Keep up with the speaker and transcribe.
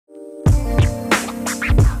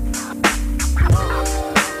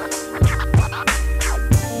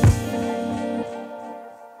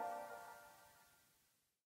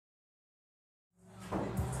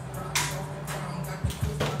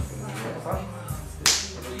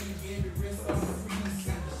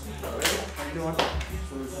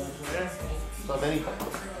up anything?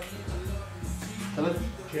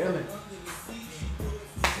 Chilling.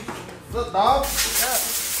 What's up, dog? What's up?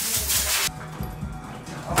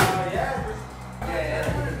 Yeah.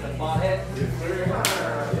 Yeah, the ball head. Yes, sir.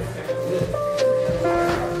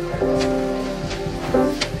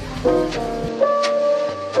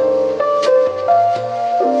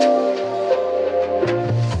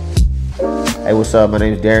 Hey, what's up? My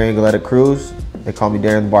name is Darian Galetta Cruz. They call me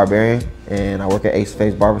Darian the Barbarian, and I work at Ace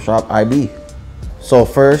Face Barbershop, IB. So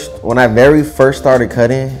first, when I very first started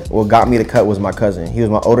cutting, what got me to cut was my cousin. He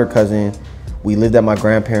was my older cousin. We lived at my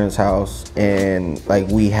grandparents' house, and like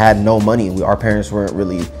we had no money. Our parents weren't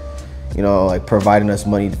really, you know, like providing us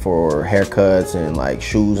money for haircuts and like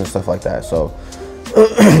shoes and stuff like that. So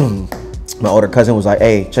my older cousin was like,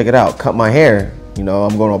 "Hey, check it out, cut my hair. You know,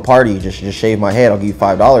 I'm going to a party. Just shave my head. I'll give you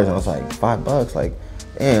 $5." And I was like, $5? Like,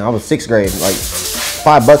 damn, I was 6th grade. Like,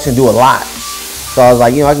 $5 can do a lot. So I was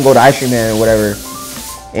like, you know, I can go to Ice Cream Man or whatever.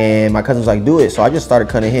 And my cousin was like, do it. So I just started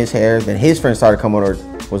cutting his hair. Then his friend started coming over,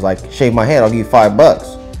 was like, shave my head. I'll give you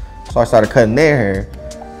 $5. So I started cutting their hair.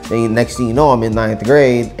 Then next thing you know, I'm in 9th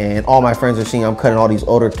grade, and all my friends are seeing I'm cutting all these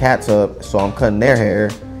older cats up. So I'm cutting their hair.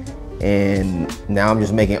 And now I'm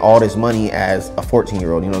just making all this money as a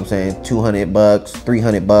 14-year-old, you know what I'm saying? $200,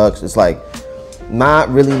 $300. It's like not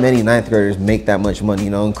really many 9th graders make that much money, you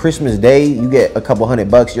know. On Christmas Day, you get a couple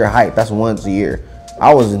 $100, you're hyped. That's once a year.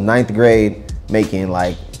 I was in 9th grade making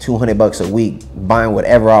like $200 a week, buying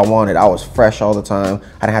whatever I wanted. I was fresh all the time.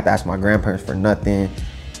 I didn't have to ask my grandparents for nothing.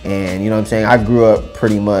 And you know what I'm saying? I grew up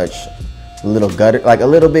pretty much a little gutter, like a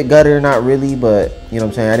little bit gutter, not really, but you know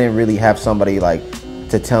what I'm saying? I didn't really have somebody like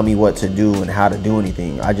to tell me what to do and how to do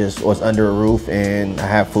anything. I just was under a roof and I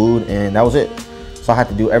had food and that was it. So I had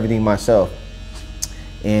to do everything myself.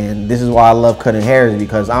 And this is why I love cutting hair, is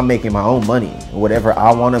because I'm making my own money. Whatever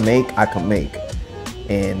I want to make, I can make.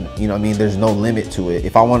 And you know what I mean, there's no limit to it.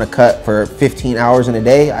 If I want to cut for 15 hours in a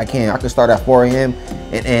day, I can. I can start at 4 a.m.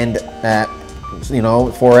 and end at, you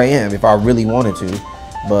know, 4 a.m. if I really wanted to.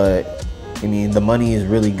 But I mean, the money is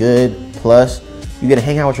really good. Plus, you get to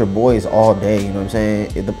hang out with your boys all day, you know what I'm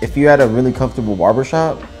saying? If you're at a really comfortable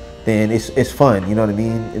barbershop, then it's fun, you know what I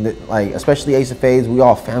mean? Like, especially Ace of Fades, we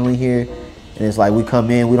all family here. And it's like we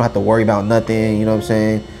come in, we don't have to worry about nothing, you know what I'm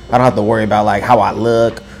saying? I don't have to worry about like how I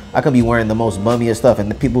look. I could be wearing the most bummiest stuff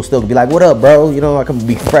and the people still could be like, what up, bro? You know, I can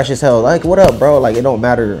be fresh as hell. Like, what up, bro? Like, it don't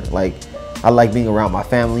matter. Like, I like being around my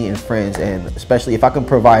family and friends, and especially if I can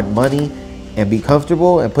provide money and be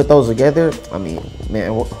comfortable and put those together, I mean,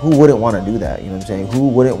 man, who wouldn't want to do that? You know what I'm saying? Who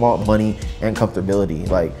wouldn't want money and comfortability?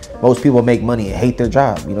 Like, most people make money and hate their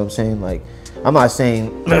job, you know what I'm saying? Like, I'm not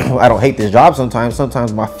saying I don't hate this job sometimes.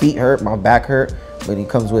 Sometimes my feet hurt, my back hurt, but it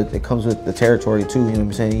comes with the territory too, you know what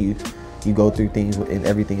I'm saying? You go through things in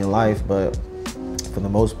everything in life, but for the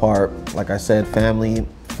most part, like I said, family,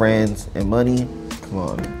 friends, and money, come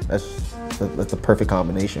on, that's the perfect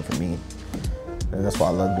combination for me. And that's why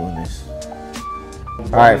I love doing this.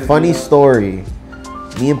 All right, funny story.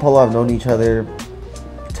 Me and Polo have known each other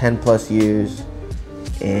 10+ years,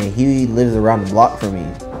 and he lives around the block from me.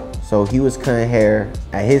 So he was cutting hair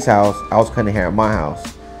at his house, I was cutting hair at my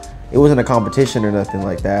house. It wasn't a competition or nothing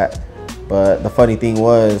like that, but the funny thing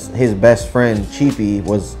was his best friend, Cheapy,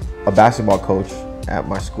 was a basketball coach at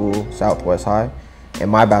my school, Southwest High, and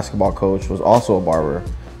my basketball coach was also a barber.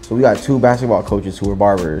 So we got 2 basketball coaches who were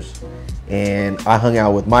barbers. And I hung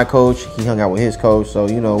out with my coach, he hung out with his coach. So,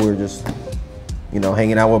 you know, we were just, you know,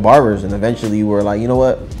 hanging out with barbers. And eventually we were like, you know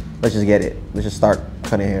what? Let's just get it. Let's just start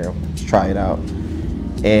cutting hair. Let's try it out.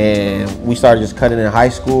 And we started just cutting in high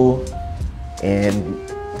school. And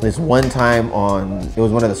this one time it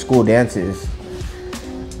was one of the school dances.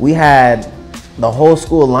 We had the whole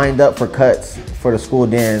school lined up for cuts for the school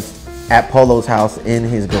dance at Polo's house in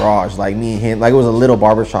his garage. Like me and him, like it was a little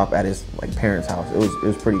barbershop at his like parents' house. It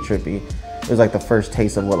was pretty trippy. It was like the first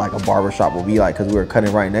taste of what like a barbershop would be like, because we were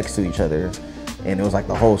cutting right next to each other, and it was like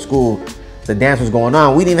the whole school. The dance was going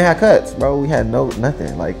on. We didn't even have cuts, bro. We had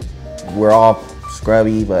nothing. Like, we're all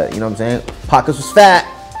scrubby, but you know what I'm saying? Pockets was fat.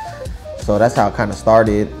 So that's how it kind of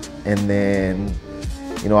started. And then,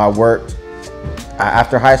 you know, I worked.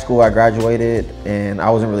 After high school, I graduated, and I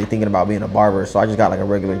wasn't really thinking about being a barber, so I just got like a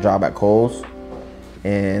regular job at Kohl's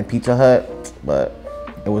and Pizza Hut, but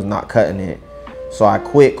it was not cutting it. So I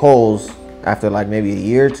quit Kohl's after like maybe a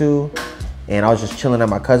year or 2, and I was just chilling at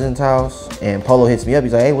my cousin's house, and Polo hits me up.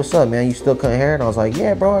 He's like, hey, what's up, man? You still cutting hair? And I was like,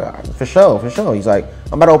 yeah, bro, for sure. He's like,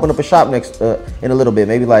 I'm about to open up a shop next in a little bit,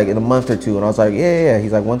 maybe like in a month or 2. And I was like, yeah.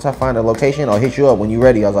 He's like, once I find a location, I'll hit you up when you're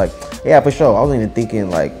ready. I was like, yeah, for sure. I wasn't even thinking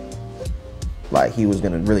like he was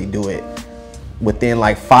gonna really do it. Within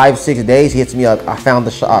like 5-6 days, he hits me up. I found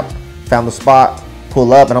the shop. found the spot,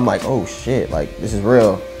 pull up, and I'm like, oh shit, like this is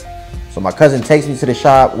real. So my cousin takes me to the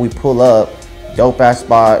shop. We pull up, dope ass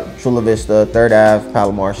spot, Chula Vista, 3rd Ave,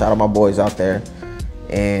 Palomar. Shout out my boys out there.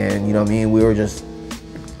 And you know what I mean, we were just,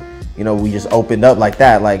 you know, we just opened up like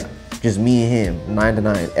that, like just me and him, 9 to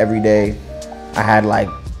 9 every day. I had like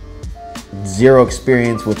zero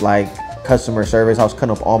experience with like customer service. I was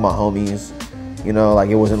cutting up all my homies, you know, like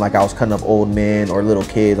it wasn't like I was cutting up old men or little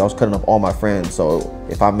kids. I was cutting up all my friends. So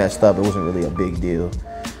if I messed up, it wasn't really a big deal.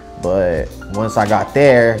 But once I got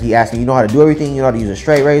there, he asked me, you know how to do everything? You know how to use a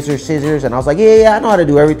straight razor, scissors? And I was like, yeah, I know how to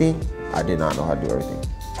do everything. I did not know how to do everything.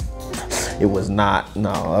 It was not, no.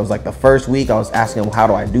 I was like the first week I was asking him, how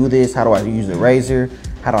do I do this? How do I use the razor?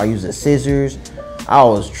 How do I use the scissors? I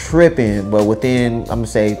was tripping, but within, I'm gonna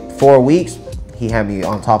say 4 weeks, he had me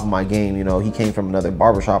on top of my game. You know, he came from another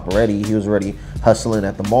barbershop already. He was already hustling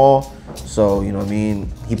at the mall. So, you know what I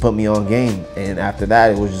mean? He put me on game. And after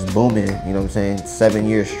that, it was just booming. You know what I'm saying? 7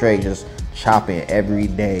 years straight, just chopping every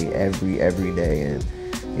day, every day. And,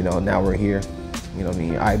 you know, now we're here. You know what I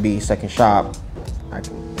mean? IB, second shop. I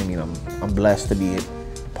mean, I'm blessed to be a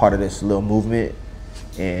part of this little movement.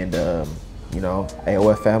 And, you know,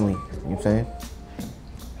 AOF family. You know what I'm saying?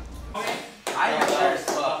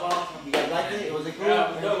 You guys liked it? Was it cool?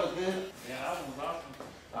 Yeah, it was good. Yeah, that one was awesome.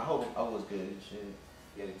 I hope I was good and shit.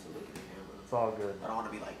 Getting to look at the camera. It's all good. I don't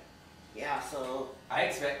want to be like, yeah, so. I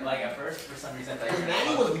expect, like, at first, for some reason, I thought you were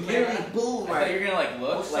Manny was literally boom, right? I thought you were gonna, like,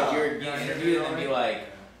 look like you were getting interviewed and then be like,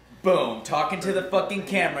 boom, talking to the fucking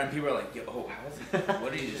camera, and people are like, yo, how is he,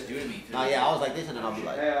 what did he just do to me? Nah, yeah, I was like this, and then I'll be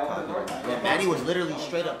like, yeah, Manny was literally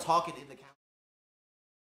straight up talking in the camera.